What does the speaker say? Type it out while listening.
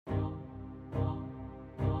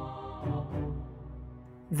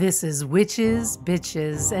This is Witches,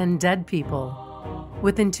 Bitches, and Dead People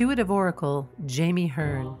with intuitive oracle Jami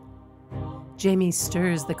Hearn. Jami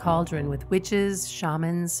stirs the cauldron with witches,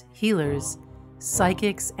 shamans, healers,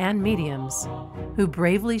 psychics, and mediums who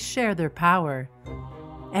bravely share their power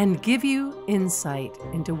and give you insight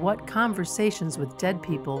into what conversations with dead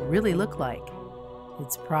people really look like.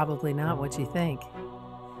 It's probably not what you think.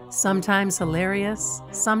 Sometimes hilarious,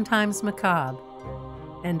 sometimes macabre,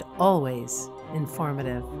 and always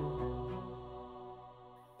informative.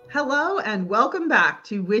 Hello and welcome back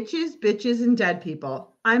to Witches, Bitches, and Dead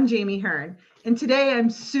People. I'm Jami Hearn, and today I'm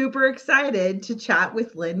super excited to chat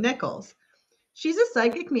with Lynn Nicholls. She's a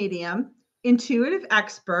psychic medium, intuitive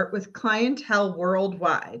expert with clientele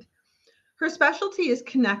worldwide. Her specialty is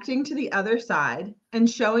connecting to the other side and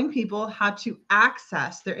showing people how to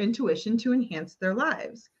access their intuition to enhance their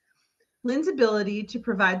lives. Lynn's ability to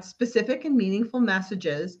provide specific and meaningful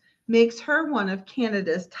messages makes her one of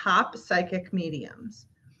Canada's top psychic mediums.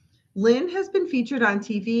 Lynn has been featured on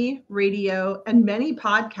TV, radio, and many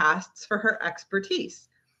podcasts for her expertise.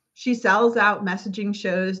 She sells out messaging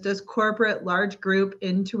shows, does corporate large group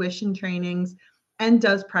intuition trainings, and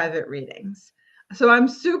does private readings. So I'm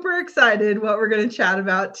super excited what we're going to chat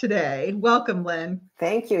about today. Welcome, Lynn.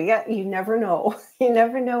 Thank you. Yeah, you never know. You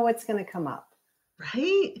never know what's going to come up.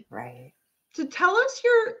 Right? Right. So tell us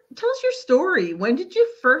your story. When did you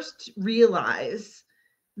first realize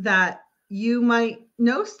that you might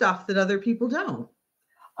know stuff that other people don't?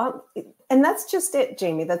 And that's just it,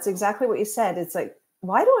 Jami. That's exactly what you said. It's like,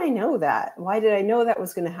 why do I know that? Why did I know that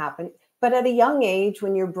was going to happen? But at a young age,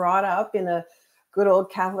 when you're brought up in a good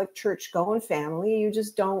old Catholic church-going family, you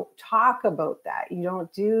just don't talk about that. You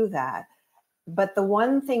don't do that. But the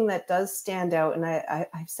one thing that does stand out, and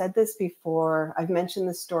I've said this before, I've mentioned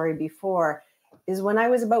this story before, is when I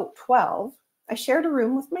was about 12, I shared a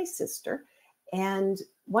room with my sister, and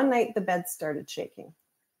one night the bed started shaking.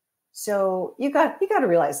 So you got to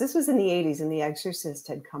realize this was in the 80s and The Exorcist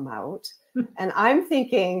had come out. And I'm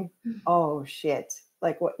thinking, oh shit,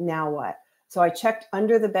 like what now what? So I checked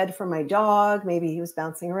under the bed for my dog. Maybe he was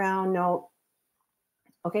bouncing around. No.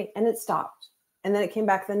 Okay. And it stopped. And then it came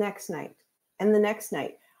back the next night and the next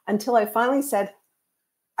night until I finally said,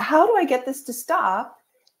 how do I get this to stop?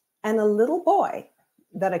 And a little boy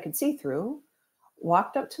that I could see through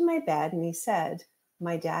walked up to my bed and he said,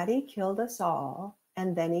 my daddy killed us all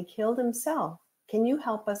and then he killed himself. Can you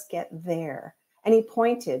help us get there? And he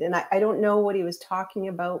pointed, and I don't know what he was talking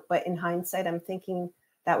about, but in hindsight, I'm thinking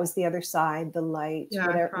that was the other side, the light,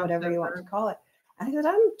 whatever you want to call it. And I said,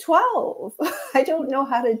 I'm 12. I don't know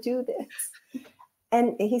how to do this.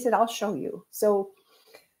 And he said, I'll show you. So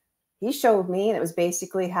he showed me, and it was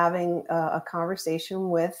basically having a conversation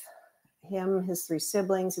with him, his three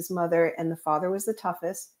siblings, his mother, and the father was the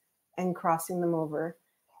toughest, and crossing them over.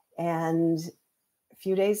 And a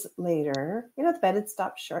few days later, the bed had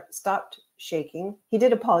stopped shaking. He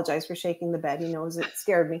did apologize for shaking the bed. He knows it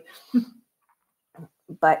scared me.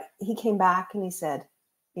 But he came back and he said,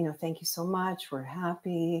 thank you so much. We're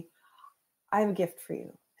happy. I have a gift for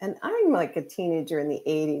you. And I'm like a teenager in the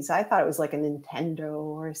 80s. I thought it was like a Nintendo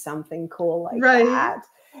or something cool like that.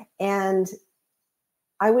 And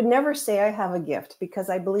I would never say I have a gift because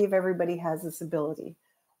I believe everybody has this ability.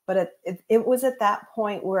 But it was at that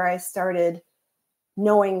point where I started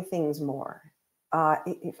knowing things more,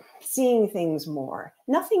 seeing things more.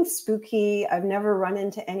 Nothing spooky. I've never run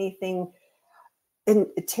into anything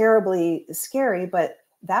terribly scary, but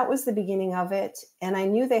that was the beginning of it. And I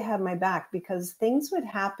knew they had my back because things would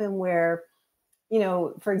happen where,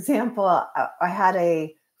 for example, I had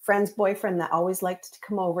a friend's boyfriend that always liked to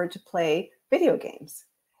come over to play video games.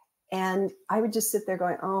 And I would just sit there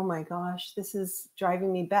going, oh my gosh, this is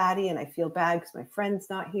driving me batty. And I feel bad because my friend's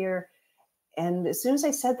not here. And as soon as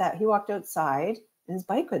I said that, he walked outside and his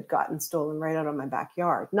bike had gotten stolen right out of my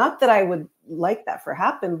backyard. Not that I would like that to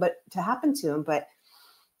happen to him, but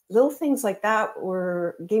little things like that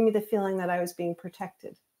gave me the feeling that I was being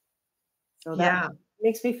protected. So that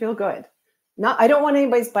makes me feel good. I don't want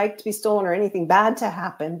anybody's bike to be stolen or anything bad to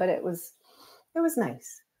happen, but it was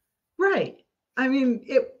nice. Right. I mean,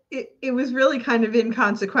 it was really kind of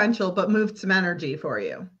inconsequential, but moved some energy for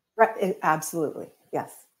you. Right. Absolutely.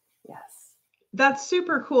 Yes. That's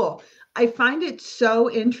super cool. I find it so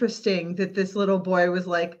interesting that this little boy was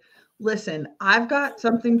like, listen, I've got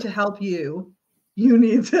something to help you. You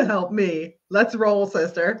need to help me. Let's roll,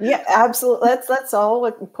 sister. Yeah, absolutely. Let's all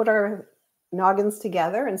put our noggins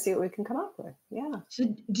together and see what we can come up with. Yeah. So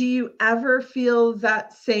do you ever feel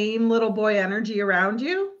that same little boy energy around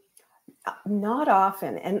you? Not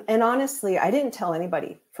often. And honestly, I didn't tell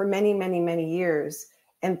anybody for many, many, many years,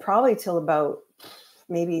 and probably till about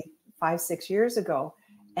maybe 5-6 years ago.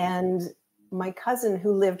 And my cousin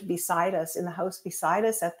who lived beside us in the house beside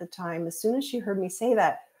us at the time, as soon as she heard me say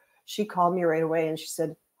that, she called me right away and she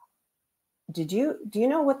said, do you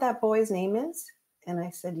know what that boy's name is? And I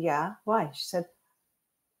said, yeah. Why? She said,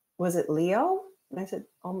 was it Leo? And I said,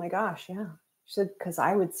 oh my gosh, yeah. She said, because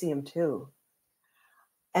I would see him too.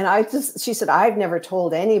 And she said, I've never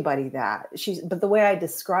told anybody that. But the way I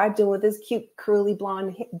described him with his cute curly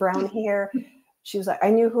brown hair, she was like,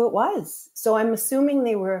 I knew who it was. So I'm assuming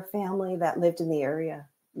they were a family that lived in the area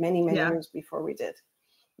many years before we did.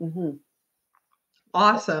 Mm-hmm.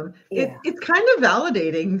 Awesome. Yeah. It's kind of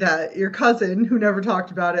validating that your cousin, who never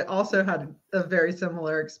talked about it, also had a very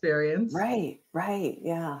similar experience. Right.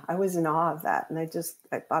 Yeah. I was in awe of that. And I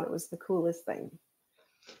thought it was the coolest thing.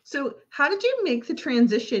 So how did you make the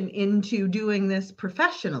transition into doing this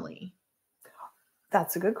professionally?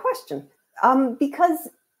 That's a good question. Because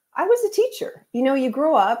I was a teacher. You know, you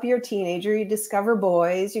grow up, you're a teenager, you discover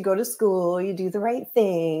boys, you go to school, you do the right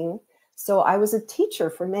thing. So I was a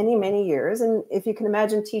teacher for many years. And if you can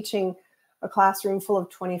imagine teaching a classroom full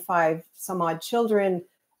of 25 some odd children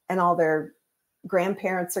and all their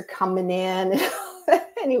grandparents are coming in.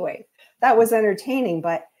 Anyway, that was entertaining.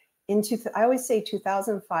 But I always say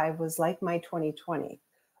 2005 was like my 2020.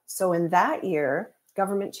 So in that year,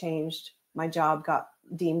 government changed. My job got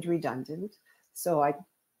deemed redundant. So I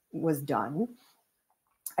was done.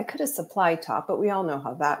 I could have supply taught, but we all know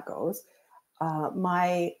how that goes.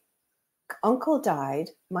 My uncle died,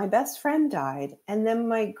 my best friend died, and then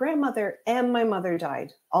my grandmother and my mother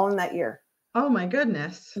died all in that year. Oh my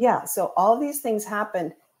goodness. Yeah. So all these things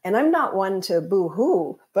happened, and I'm not one to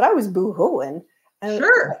boo-hoo, but I was boo-hooing.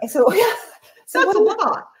 Sure. So yeah. So that's a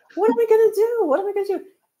lot. What am I going to do?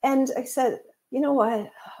 And I said, you know what?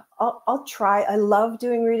 I'll try. I love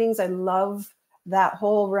doing readings. I love that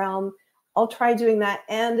whole realm. I'll try doing that.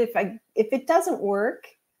 And if it doesn't work,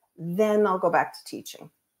 then I'll go back to teaching.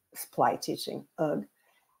 Supply teaching. Ugh.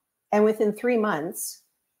 And within 3 months,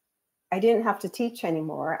 I didn't have to teach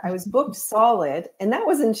anymore. I was booked solid. And that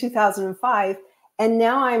was in 2005. And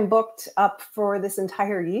now I'm booked up for this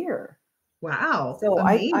entire year. Wow. So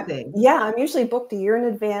amazing. I'm usually booked a year in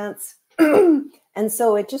advance. And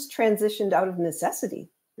so it just transitioned out of necessity,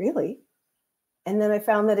 really. And then I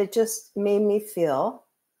found that it just made me feel,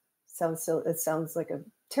 it sounds like a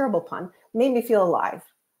terrible pun, made me feel alive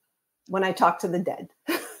when I talk to the dead.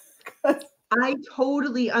 I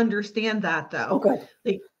totally understand that, though. Oh, good.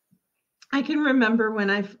 Like, I can remember when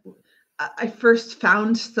I first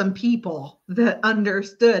found some people that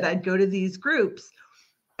understood. I'd go to these groups,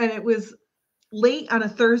 and it was late on a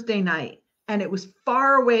Thursday night, and it was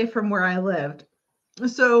far away from where I lived.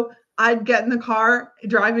 So I'd get in the car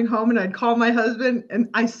driving home, and I'd call my husband, and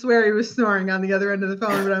I swear he was snoring on the other end of the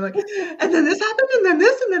phone. But I'm like, and then this happened, and then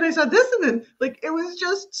this, and then I saw this, and then like it was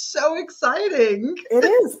just so exciting. It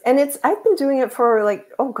is, and I've been doing it for like,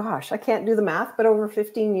 oh gosh, I can't do the math, but over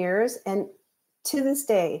 15 years, and to this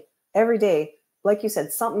day, every day, like you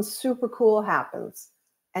said, something super cool happens,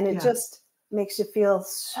 and it just makes you feel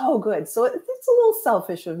so good. So it's a little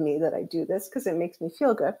selfish of me that I do this because it makes me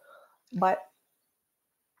feel good, but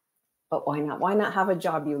why not? Why not have a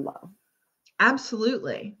job you love?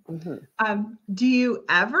 Absolutely. Mm-hmm. Do you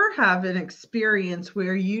ever have an experience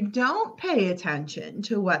where you don't pay attention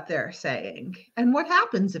to what they're saying? And what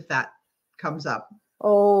happens if that comes up?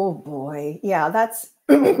 Oh boy. Yeah, that's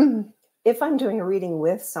if I'm doing a reading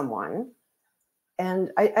with someone,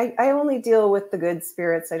 and I only deal with the good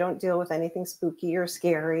spirits. I don't deal with anything spooky or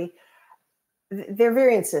scary. They're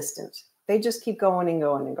very insistent. They just keep going and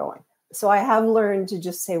going and going. So I have learned to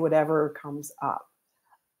just say whatever comes up.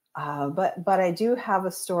 But I do have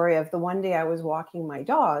a story of the one day I was walking my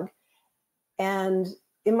dog, and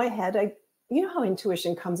in my head, you know how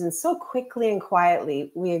intuition comes in so quickly and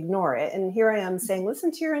quietly, we ignore it. And here I am saying,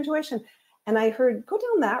 listen to your intuition. And I heard, go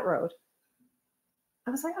down that road.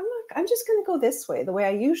 I was like, I'm just going to go this way, the way I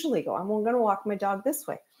usually go. I'm going to walk my dog this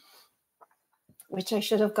way, which I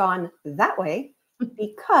should have gone that way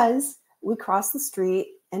because we crossed the street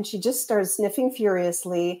and she just started sniffing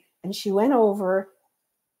furiously, and she went over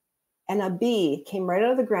and a bee came right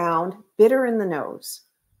out of the ground, bit her in the nose.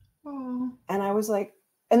 Oh. And I was like,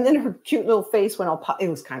 and then her cute little face went all pop. It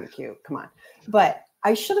was kind of cute. Come on. But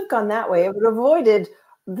I should have gone that way. It would have avoided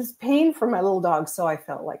this pain for my little dog. So I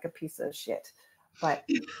felt like a piece of shit. But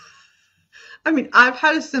I mean, I've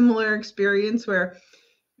had a similar experience where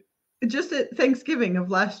just at Thanksgiving of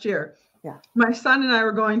last year, my son and I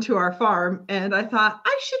were going to our farm, and I thought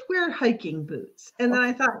I should wear hiking boots. And then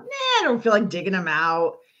I thought, I don't feel like digging them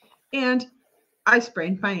out. And I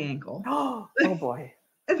sprained my ankle. Oh boy.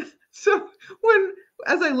 So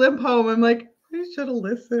as I limp home, I'm like, I should have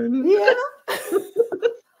listened. Yeah.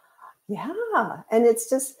 Yeah. And it's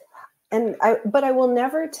just, but I will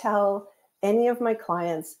never tell any of my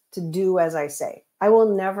clients to do as I say. I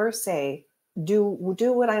will never say, do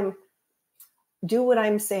what I'm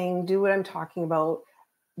saying, do what I'm talking about,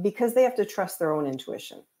 because they have to trust their own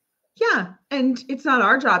intuition. Yeah. And it's not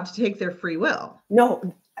our job to take their free will.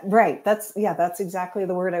 No, right. That's exactly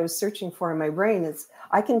the word I was searching for in my brain. It's,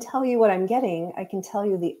 I can tell you what I'm getting. I can tell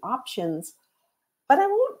you the options, but I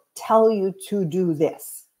won't tell you to do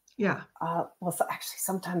this. Yeah. Well, so actually,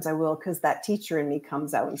 sometimes I will, because that teacher in me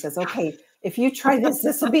comes out and says, okay, if you try this,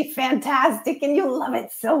 this will be fantastic and you'll love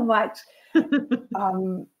it so much.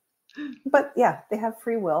 But yeah, they have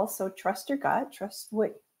free will. So trust your gut, trust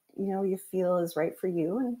what you feel is right for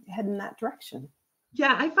you, and head in that direction.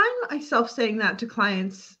 Yeah, I find myself saying that to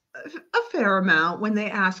clients a fair amount when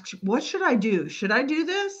they ask, what should I do? Should I do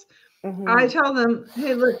this? Mm-hmm. I tell them,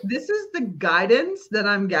 hey, look, this is the guidance that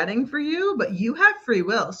I'm getting for you, but you have free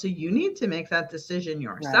will. So you need to make that decision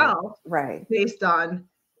yourself, right? Based on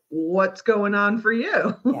what's going on for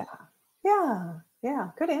you. Yeah.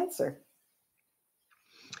 Good answer.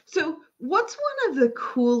 So what's one of the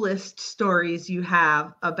coolest stories you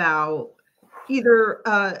have about either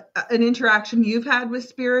an interaction you've had with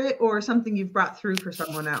spirit or something you've brought through for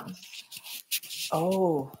someone else?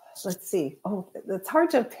 Oh, let's see. Oh, it's hard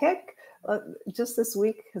to pick. Just this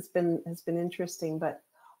week has been interesting, but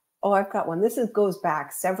I've got one. This goes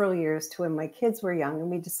back several years to when my kids were young, and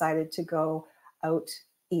we decided to go out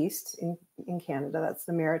east in Canada. That's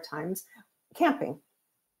the Maritimes, camping.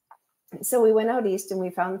 So we went out east and we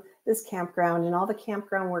found this campground, and all the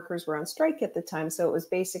campground workers were on strike at the time. So it was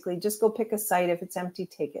basically just go pick a site. If it's empty,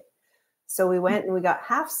 take it. So we went and we got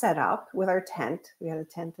half set up with our tent. We had a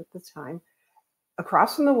tent at the time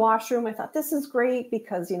across from the washroom. I thought, this is great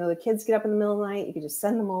because, the kids get up in the middle of the night. You can just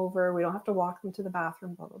send them over. We don't have to walk them to the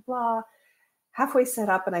bathroom, blah, blah, blah. Halfway set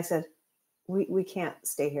up. And I said, we can't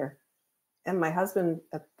stay here. And my husband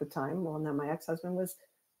at the time, well, now my ex-husband, was,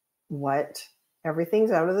 what? Everything's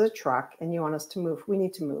out of the truck and you want us to move. We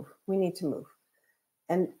need to move. We need to move.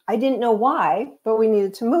 And I didn't know why, but we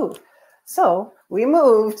needed to move. So we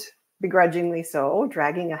moved, begrudgingly so,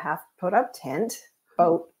 dragging a half put up tent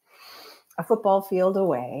about a football field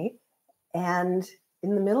away. And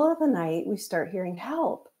in the middle of the night, we start hearing,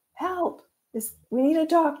 help, help. We need a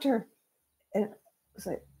doctor. And I was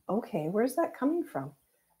like, okay, where's that coming from?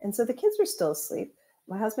 And so the kids were still asleep.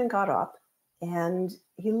 My husband got up and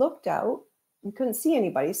he looked out. We couldn't see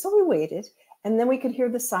anybody. So we waited. And then we could hear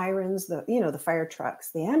the sirens, the fire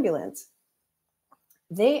trucks, the ambulance.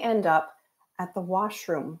 They end up at the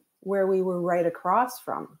washroom where we were right across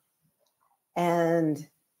from. And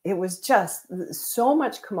it was just so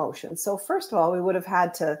much commotion. So first of all, we would have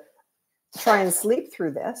had to try and sleep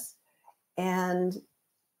through this. And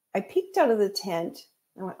I peeked out of the tent.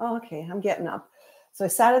 I went, oh, okay, I'm getting up. So I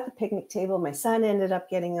sat at the picnic table. My son ended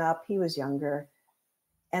up getting up. He was younger.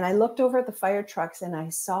 And I looked over at the fire trucks and I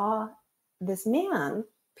saw this man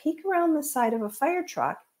peek around the side of a fire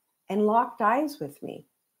truck and locked eyes with me.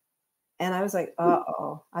 And I was like,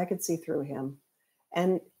 uh-oh, I could see through him.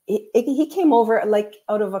 And he came over like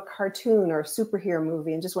out of a cartoon or a superhero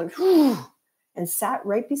movie and just went, whew, and sat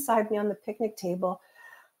right beside me on the picnic table,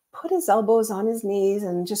 put his elbows on his knees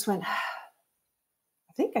and just went,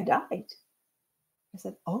 I think I died. I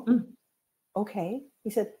said, oh, okay. He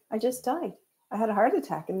said, I just died. I had a heart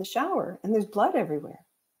attack in the shower and there's blood everywhere.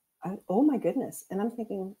 Oh my goodness. And I'm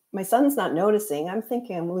thinking, my son's not noticing. I'm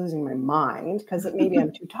thinking I'm losing my mind because maybe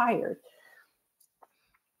I'm too tired.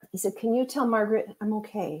 He said, can you tell Margaret I'm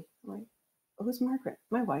okay? I'm like, who's Margaret?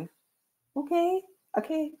 My wife. Okay.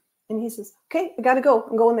 And he says, okay, I got to go.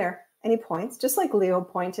 I'm going there. And he points, just like Leo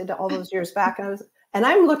pointed all those years back. And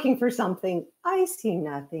I'm looking for something. I see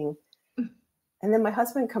nothing. And then my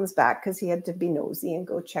husband comes back because he had to be nosy and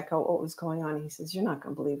go check out what was going on. He says, you're not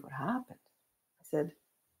going to believe what happened. I said,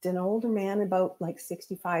 did an older man about like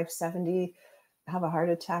 65, 70 have a heart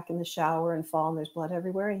attack in the shower and fall and there's blood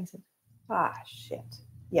everywhere? And he said, shit.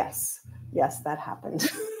 Yes, that happened.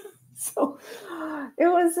 So it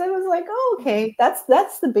was like, oh, okay, that's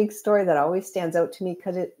the big story that always stands out to me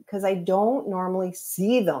because I don't normally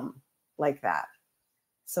see them like that.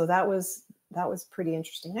 So that was pretty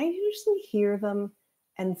interesting. I usually hear them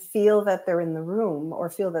and feel that they're in the room or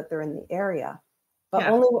feel that they're in the area, but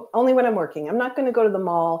only when I'm working. I'm not going to go to the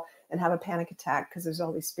mall and have a panic attack because there's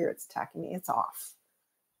all these spirits attacking me. It's off.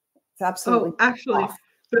 It's absolutely actually off.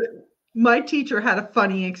 My teacher had a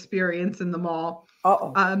funny experience in the mall.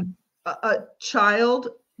 A child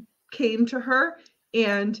came to her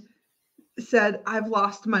and said, I've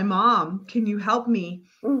lost my mom. Can you help me?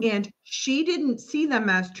 And she didn't see them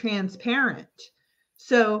as transparent.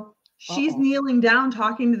 So she's kneeling down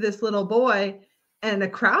talking to this little boy, and a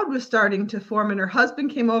crowd was starting to form, and her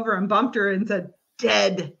husband came over and bumped her and said,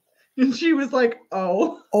 dead. And she was like,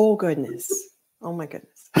 oh. Oh, goodness. Oh, my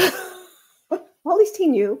goodness. Well, at least he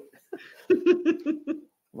knew.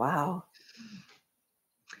 Wow.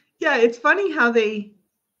 Yeah, it's funny how they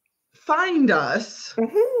find us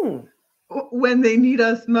when they need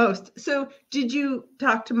us most. So did you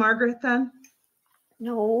talk to Margaret then?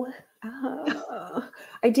 No,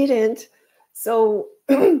 I didn't. So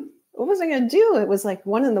what was I going to do? It was like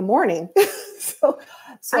 1 a.m. so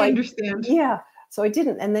I understand. Yeah. So I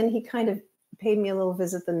didn't. And then he kind of paid me a little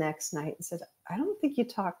visit the next night and said, I don't think you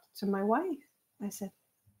talked to my wife. I said,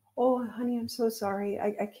 oh, honey, I'm so sorry.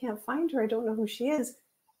 I can't find her. I don't know who she is.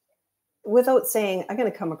 Without saying, I'm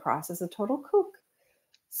going to come across as a total kook.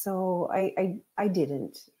 So I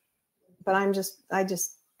didn't. But I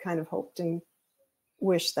just kind of hoped and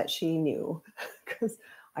wish that she knew, because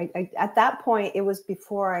I at that point, it was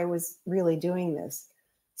before I was really doing this.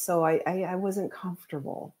 So I wasn't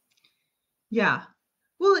comfortable. Yeah.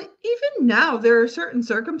 Well, even now, there are certain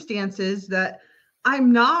circumstances that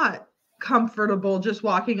I'm not comfortable just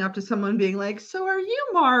walking up to someone being like, so are you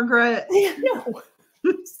Margaret? No,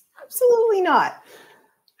 absolutely not.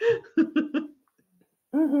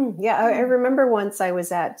 Yeah, I remember once I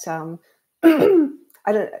was at, I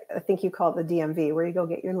think you call it the DMV, where you go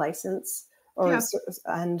get your license,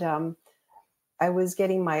 and I was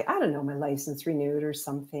getting my license renewed or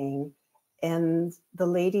something. And the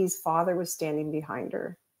lady's father was standing behind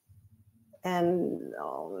her. And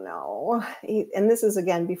oh no. And this is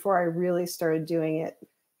again before I really started doing it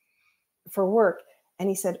for work. And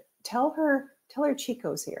he said, tell her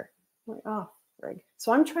Chico's here. I'm like, oh, Greg.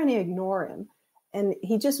 So I'm trying to ignore him. And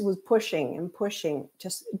he just was pushing and pushing,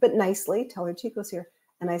 but nicely, tell her Chico's here.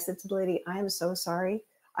 And I said to the lady, I am so sorry.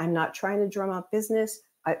 I'm not trying to drum up business.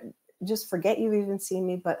 I just forget you've even seen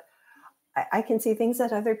me, but I can see things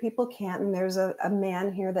that other people can't. And there's a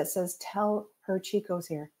man here that says, tell her Chico's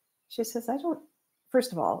here. She says,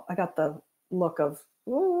 first of all, I got the look of,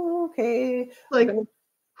 oh, okay. Like, who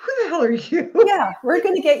the hell are you? Yeah, we're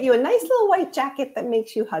going to get you a nice little white jacket that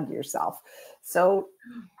makes you hug yourself. So,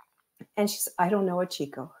 and she said, I don't know a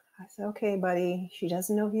Chico. I said, okay, buddy. She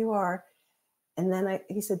doesn't know who you are. And then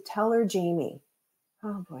he said, tell her Jamie.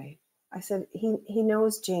 Oh boy. I said, he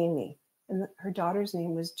knows Jamie. And her daughter's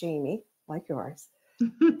name was Jamie, like yours.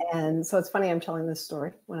 And so it's funny, I'm telling this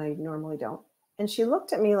story when I normally don't. And she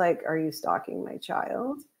looked at me like, are you stalking my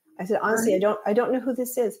child? I said, honestly, I don't know who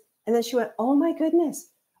this is. And then she went, oh my goodness.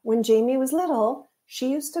 When Jamie was little,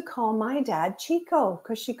 she used to call my dad Chico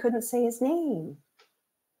because she couldn't say his name.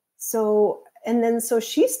 So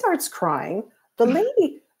she starts crying. The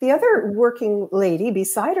lady, the other working lady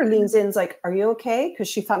beside her leans in, is like, are you okay? Because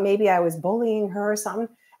she thought maybe I was bullying her or something.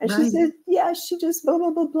 And she said, yeah, she just blah, blah,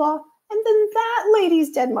 blah, blah. And then that lady's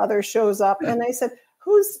dead mother shows up. And I said,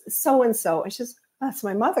 who's so-and-so? And she says, that's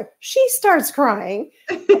my mother. She starts crying.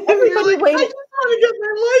 Everybody like, I just want to get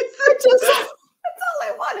my license. That's all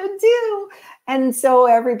I want to do. And so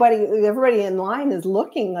everybody in line is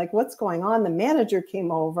looking like, what's going on? The manager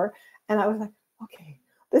came over and I was like, okay,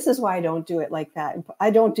 this is why I don't do it like that. I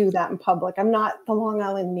don't do that in public. I'm not the Long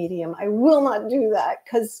Island medium. I will not do that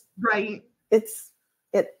because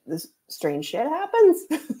this strange shit happens.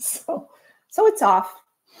 so it's off.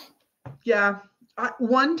 Yeah.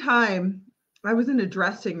 One time I was in a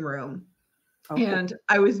dressing room and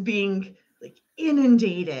I was being like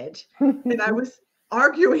inundated and I was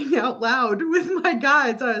arguing out loud with my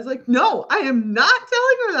guides. I was like, no, I am not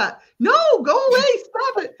telling her that. No, go away.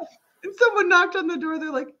 Stop it. And someone knocked on the door.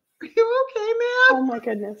 They're like, are you okay, man? Oh my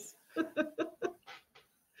goodness.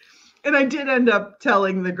 And I did end up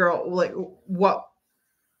telling the girl like what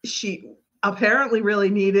she apparently really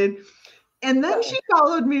needed. And then she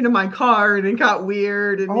followed me to my car and it got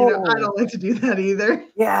weird. And, I don't like to do that either.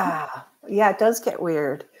 Yeah. Yeah, it does get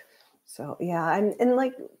weird. So, yeah. And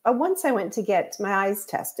like once I went to get my eyes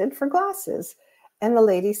tested for glasses and the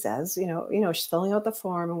lady says, she's filling out the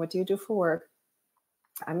form and what do you do for work?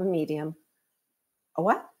 I'm a medium. A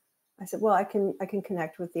what? I said, well, I can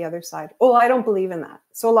connect with the other side. Oh, I don't believe in that.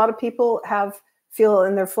 So a lot of people feel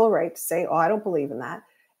in their full right to say, oh, I don't believe in that.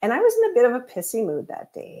 And I was in a bit of a pissy mood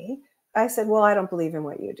that day. I said, well, I don't believe in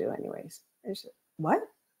what you do anyways. And she said, what?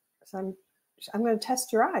 So I'm going to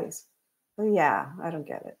test your eyes. Well, yeah, I don't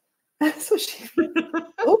get it. So she,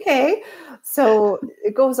 okay. So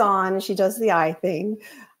it goes on and she does the eye thing.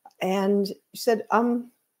 And she said,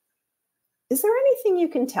 is there anything you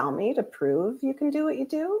can tell me to prove you can do what you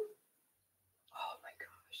do?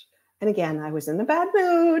 And again, I was in a bad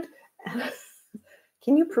mood.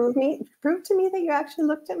 Can you prove to me that you actually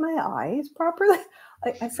looked at my eyes properly?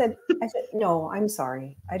 I said, no, I'm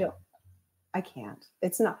sorry. I can't.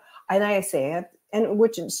 It's not. And I say it, and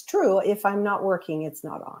which is true. If I'm not working, it's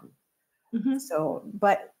not on. Mm-hmm. So,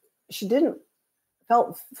 but she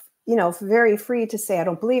felt, very free to say, I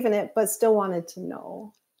don't believe in it, but still wanted to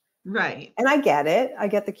know. Right. And I get it. I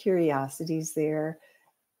get the curiosities there.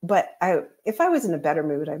 But if I was in a better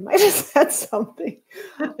mood, I might have said something.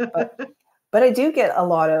 But I do get a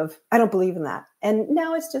lot of, I don't believe in that. And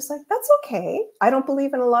now it's just like, that's okay. I don't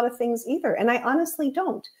believe in a lot of things either. And I honestly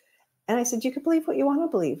don't. And I said, you can believe what you want to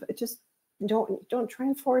believe. It just don't try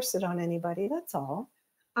and force it on anybody. That's all.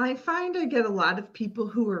 I find I get a lot of people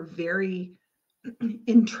who are very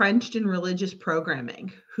entrenched in religious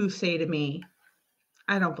programming who say to me,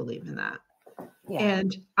 I don't believe in that. Yeah.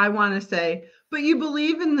 And I want to say, but you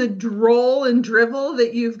believe in the droll and drivel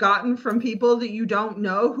that you've gotten from people that you don't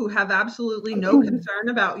know, who have absolutely no concern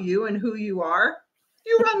about you and who you are.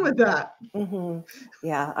 You run with that. Mm-hmm.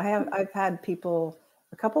 Yeah, I've had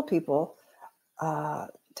a couple people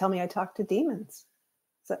tell me I talk to demons.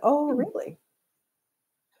 I said, oh, really?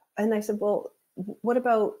 And I said, well, what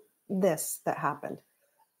about this that happened?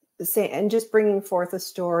 And just bringing forth a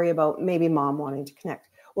story about maybe mom wanting to connect.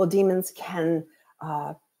 Well, demons can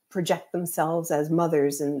project themselves as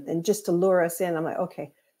mothers and just to lure us in. I'm like,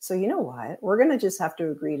 okay, so you know what? We're going to just have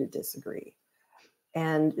to agree to disagree.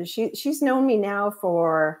 And she's known me now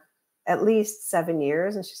for at least 7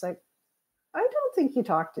 years. And she's like, I don't think you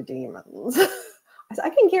talk to demons. I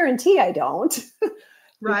can guarantee I don't.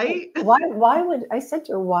 Right? Why would I said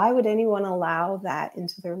to her, why would anyone allow that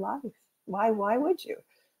into their life? Why would you?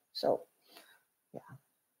 So, yeah.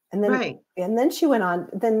 And then, right. And then she went on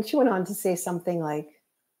to say something like,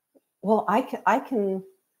 well, I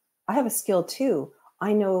have a skill too.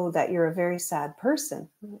 I know that you're a very sad person.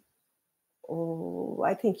 Oh,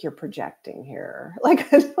 I think you're projecting here. I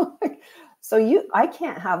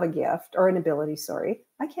can't have a gift or an ability. Sorry.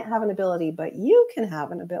 I can't have an ability, but you can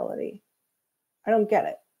have an ability. I don't get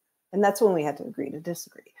it. And that's when we had to agree to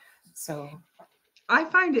disagree. So I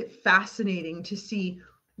find it fascinating to see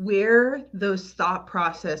where those thought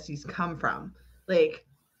processes come from. Like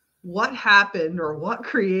what happened or what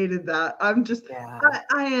created that.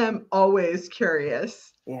 I am always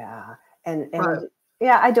curious. Yeah. And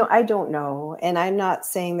yeah, I don't know. And I'm not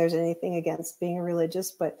saying there's anything against being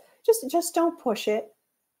religious, but just don't push it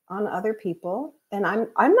on other people. And I'm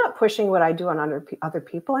not pushing what I do on other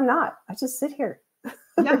people. I'm not. I just sit here.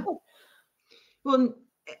 Yeah. Well,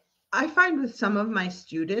 I find with some of my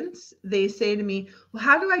students, they say to me, well,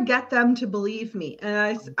 how do I get them to believe me?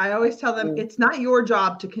 And I always tell them, it's not your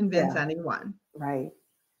job to convince anyone. Right.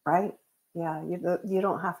 Yeah. You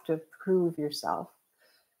don't have to prove yourself.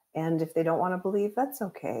 And if they don't want to believe, that's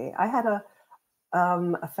okay. I had a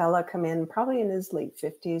fella come in probably in his late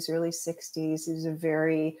 50s, early 60s. He was a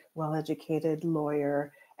very well-educated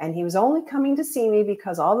lawyer. And he was only coming to see me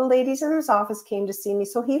because all the ladies in his office came to see me.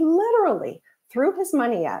 So he literally threw his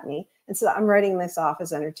money at me and said, I'm writing this off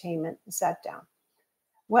as entertainment, and sat down.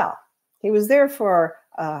 Well, he was there for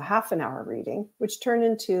a half an hour reading, which turned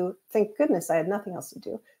into, thank goodness I had nothing else to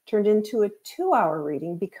do, turned into a 2-hour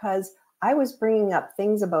reading because I was bringing up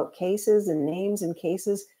things about cases and names and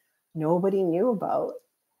cases nobody knew about.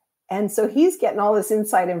 And so he's getting all this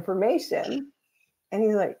inside information. And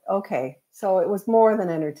he's like, okay, so it was more than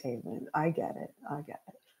entertainment. I get it.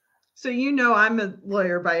 So I'm a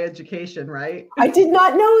lawyer by education, right? I did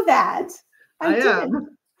not know that. I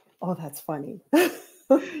am. Oh, that's funny.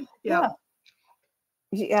 Yeah.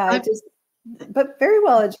 But very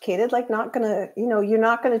well educated, like not gonna, you're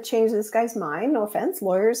not gonna change this guy's mind. No offense.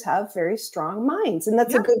 Lawyers have very strong minds, and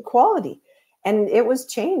that's a good quality. And it was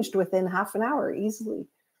changed within half an hour easily.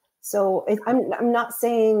 So I'm not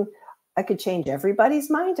saying I could change everybody's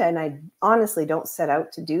mind. And I honestly don't set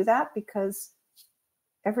out to do that because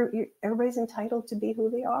everybody's entitled to be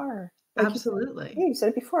who they are. Like absolutely. You said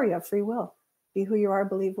it before, you have free will. Be who you are,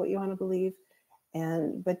 believe what you want to believe.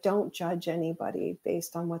 But don't judge anybody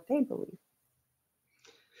based on what they believe.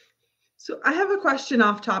 So I have a question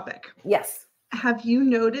off topic. Yes. Have you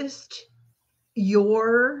noticed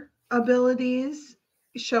your abilities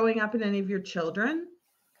showing up in any of your children?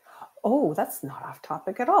 Oh, that's not off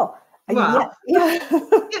topic at all. Well, yeah.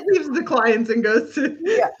 It leaves the clients and goes to.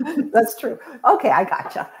 Yeah, that's true. Okay, I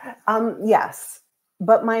gotcha. Yes,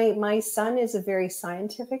 but my son is a very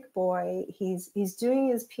scientific boy. He's doing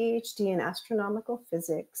his PhD in astronomical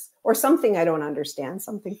physics, or something I don't understand,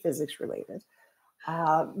 something physics related.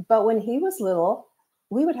 But when he was little,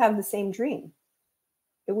 we would have the same dream.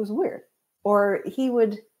 It was weird. Or he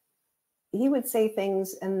would he would say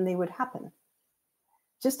things and they would happen.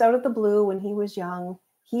 Just out of the blue when he was young,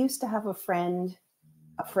 he used to have a friend,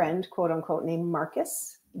 quote unquote, named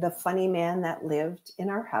Marcus, the funny man that lived in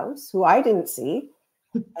our house, who I didn't see.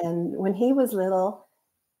 And when he was little,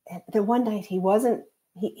 the one night he wasn't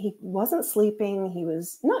sleeping. He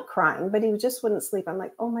was not crying, but he just wouldn't sleep. I'm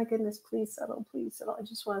like, oh my goodness, please settle, please settle. I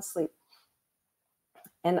just want to sleep.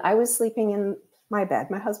 And I was sleeping in my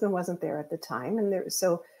bed. My husband wasn't there at the time. And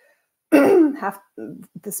so half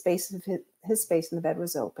the space of his space in the bed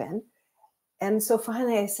was open. And so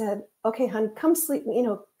finally I said, okay, hon, come sleep,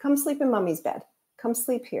 come sleep in mommy's bed. Come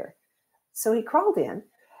sleep here. So he crawled in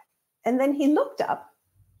and then he looked up.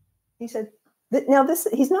 He said, now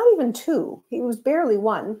he's not even 2. He was barely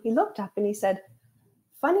 1. He looked up and he said,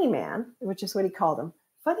 funny man, which is what he called him.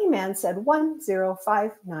 Funny man said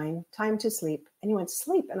 1059, time to sleep. And he went to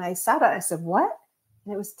sleep. And I sat up, I said, what?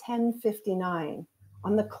 And it was 10:59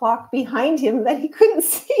 on the clock behind him that he couldn't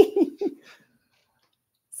see.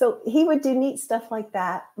 So he would do neat stuff like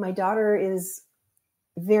that. My daughter is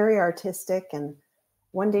very artistic. And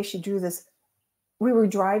one day she drew this. We were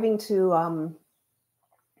driving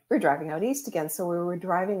out east again. So we were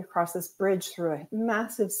driving across this bridge through a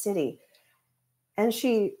massive city. And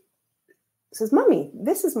she says, Mommy,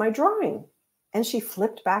 this is my drawing. And she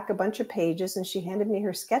flipped back a bunch of pages and she handed me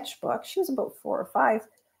her sketchbook. She was about 4 or 5.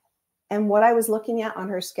 And what I was looking at on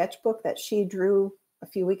her sketchbook that she drew a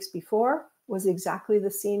few weeks before was exactly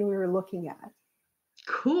the scene we were looking at.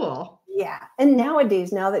 Cool. Yeah. And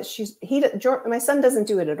nowadays, now that my son doesn't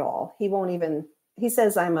do it at all. He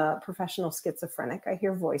says I'm a professional schizophrenic. I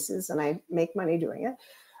hear voices and I make money doing it,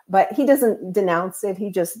 but he doesn't denounce it.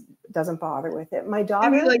 He just doesn't bother with it. My daughter,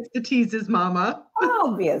 and he likes to tease his mama.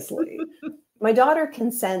 Obviously. My daughter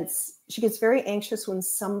can sense, she gets very anxious when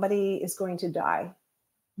somebody is going to die.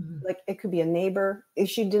 Mm-hmm. Like it could be a neighbor.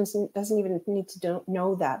 She doesn't even need to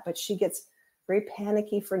know that, but she gets very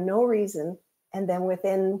panicky for no reason. And then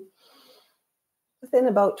within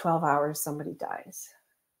about 12 hours, somebody dies.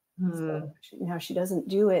 So now she doesn't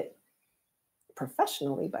do it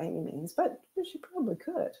professionally by any means, but she probably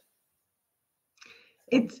could.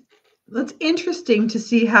 It's interesting to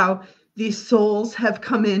see how these souls have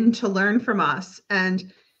come in to learn from us.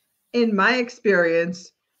 And in my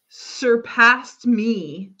experience, surpassed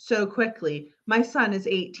me so quickly. My son is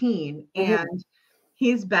 18 and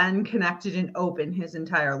he's been connected and open his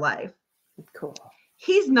entire life. Cool.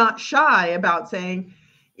 He's not shy about saying,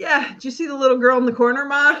 yeah, do you see the little girl in the corner,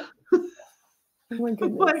 Ma? Oh my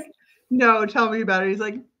goodness. Like, no, tell me about it. He's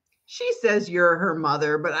like, she says you're her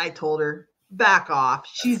mother, but I told her, back off.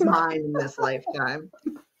 She's mine in this lifetime.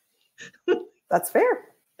 That's fair.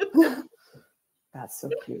 That's so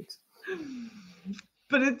cute.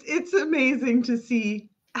 But it's amazing to see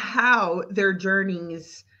how their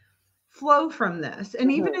journeys flow from this.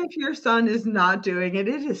 And even if your son is not doing it,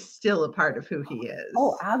 it is still a part of who he is.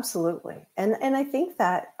 Oh, absolutely. And I think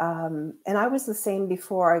that, and I was the same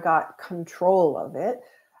before I got control of it,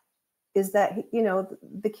 is that,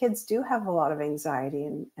 the kids do have a lot of anxiety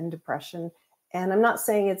and depression. And I'm not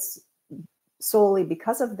saying it's solely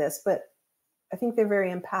because of this, but I think they're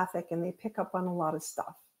very empathic and they pick up on a lot of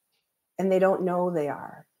stuff and they don't know they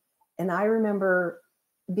are. And I remember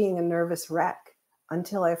being a nervous wreck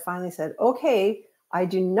until I finally said, okay, I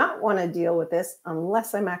do not want to deal with this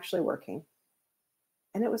unless I'm actually working.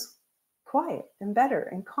 And it was quiet and better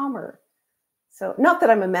and calmer. So not that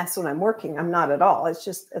I'm a mess when I'm working. I'm not at all. It's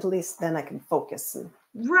just at least then I can focus.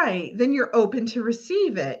 Right. Then you're open to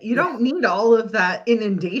receive it. You don't need all of that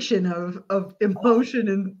inundation of emotion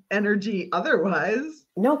and energy otherwise.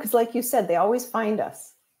 No, because like you said, they always find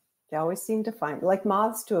us. They always seem to find, like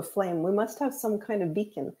moths to a flame. We must have some kind of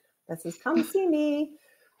beacon that says, come see me.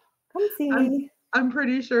 Come see me. I'm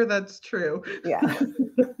pretty sure that's true. Yeah.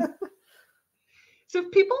 So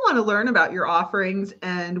if people want to learn about your offerings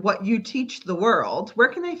and what you teach the world, where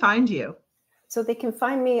can they find you? So they can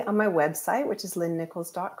find me on my website, which is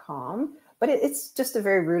lynnnicholls.com. But it's just a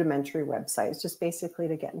very rudimentary website. It's just basically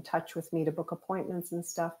to get in touch with me, to book appointments and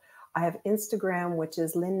stuff. I have Instagram, which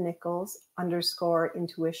is Lynn Nicholls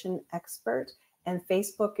 _intuition expert. And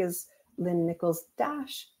Facebook is Lynn Nicholls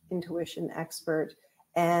 -intuition expert.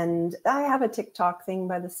 And I have a TikTok thing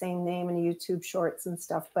by the same name and YouTube shorts and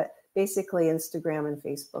stuff. But basically Instagram and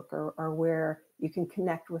Facebook are where you can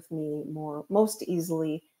connect with me most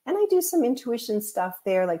easily. And I do some intuition stuff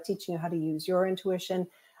there, like teaching you how to use your intuition.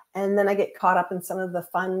 And then I get caught up in some of the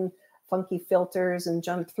funky filters and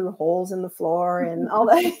jump through holes in the floor and all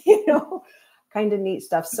that, kind of neat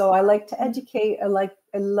stuff. So I like to educate. I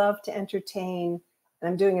love to entertain. And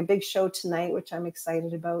I'm doing a big show tonight, which I'm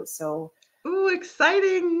excited about. So. Ooh,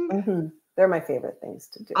 exciting. They're my favorite things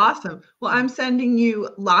to do. Awesome. Well, I'm sending you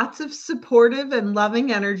lots of supportive and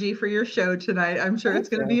loving energy for your show tonight. I'm sure it's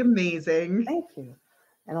going to be amazing. Thank you.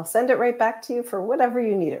 And I'll send it right back to you for whatever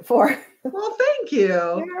you need it for. Well, thank you.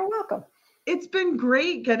 You're welcome. It's been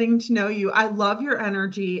great getting to know you. I love your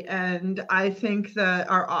energy, and I think that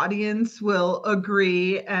our audience will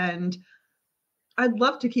agree, and I'd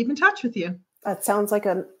love to keep in touch with you. That sounds like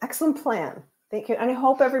an excellent plan. Thank you. And I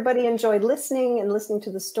hope everybody enjoyed listening to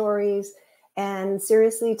the stories, and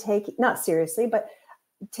not seriously, but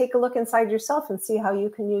take a look inside yourself and see how you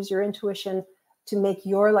can use your intuition to make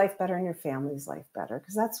your life better and your family's life better,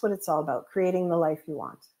 because that's what it's all about, creating the life you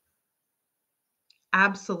want.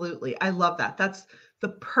 Absolutely. I love that. That's the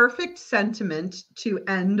perfect sentiment to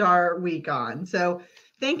end our week on. So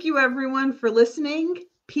thank you, everyone, for listening.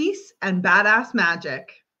 Peace and badass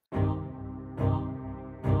magic.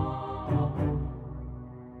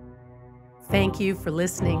 Thank you for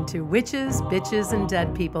listening to Witches, Bitches, and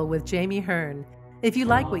Dead People with Jami Hearn. If you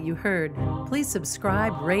like what you heard, please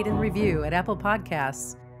subscribe, rate, and review at Apple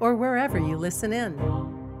Podcasts or wherever you listen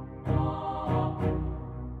in.